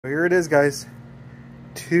Here it is, guys.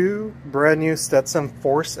 Two brand new Stetsom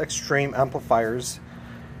Force Extreme amplifiers.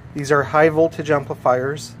 These are high voltage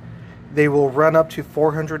amplifiers. They will run up to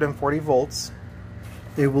 440 volts.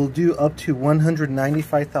 They will do up to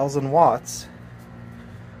 195,000 watts.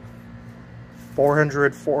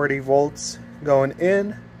 440 volts going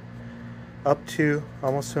in, up to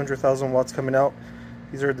almost 200,000 watts coming out.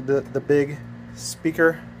 These are the big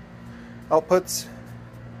speaker outputs.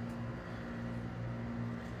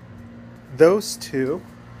 Those two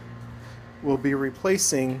will be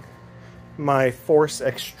replacing my Force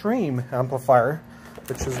Extreme amplifier,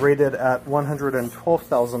 which is rated at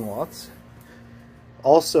 112,000 watts.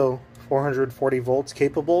 Also 440 volts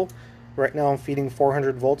capable. Right now I'm feeding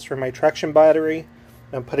 400 volts from my traction battery.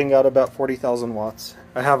 I'm putting out about 40,000 watts.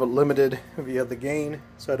 I have it limited via the gain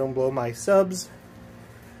so I don't blow my subs.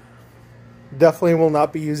 Definitely will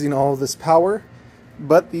not be using all of this power,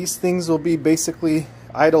 but these things will be basically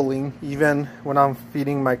idling even when I'm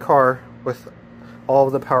feeding my car with all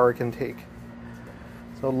of the power it can take.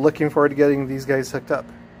 So looking forward to getting these guys hooked up.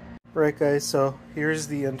 Right guys, so here's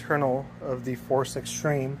the internal of the Force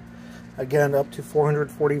Extreme. Again, up to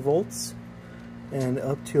 440 volts and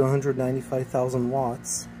up to 195,000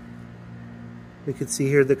 watts. We could see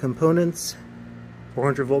here the components,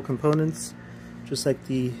 400 volt components, just like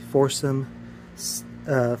the Stetsom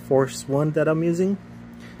Force 1 that I'm using.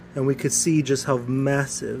 And we could see just how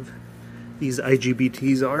massive these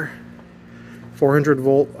IGBTs are. 400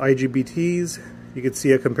 volt IGBTs. You can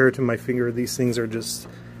see it compared to my finger. These things are just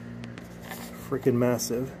freaking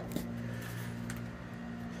massive.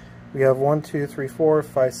 We have 1, 2, 3, 4,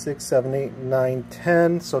 5, 6, 7, 8, 9,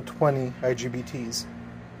 10, so 20 IGBTs.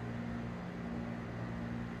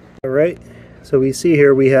 Alright, so we see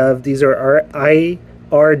here we have, these are our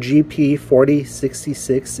IRGP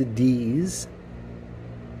 4066Ds.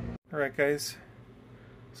 Alright guys,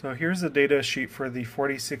 so here's the data sheet for the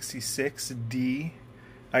 4066D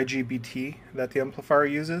IGBT that the amplifier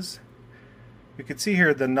uses. You can see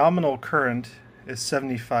here the nominal current is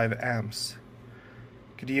 75 amps.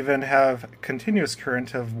 You could even have continuous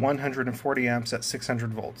current of 140 amps at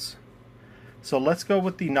 600 volts. So let's go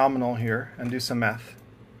with the nominal here and do some math.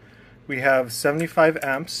 We have 75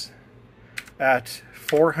 amps at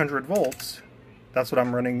 400 volts. That's what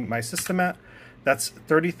I'm running my system at. That's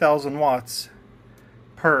 30,000 watts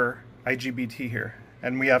per IGBT here.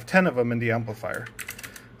 And we have 10 of them in the amplifier.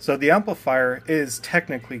 So the amplifier is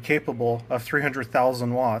technically capable of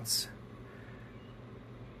 300,000 watts.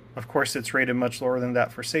 Of course, it's rated much lower than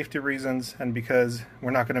that for safety reasons and because we're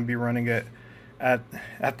not going to be running it at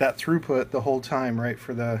that throughput the whole time, right,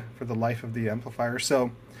 for the life of the amplifier. So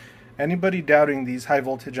anybody doubting these high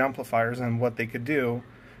voltage amplifiers and what they could do,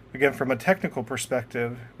 again, from a technical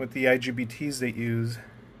perspective, with the IGBTs they use,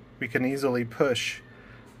 we can easily push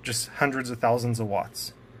just hundreds of thousands of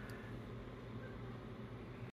watts.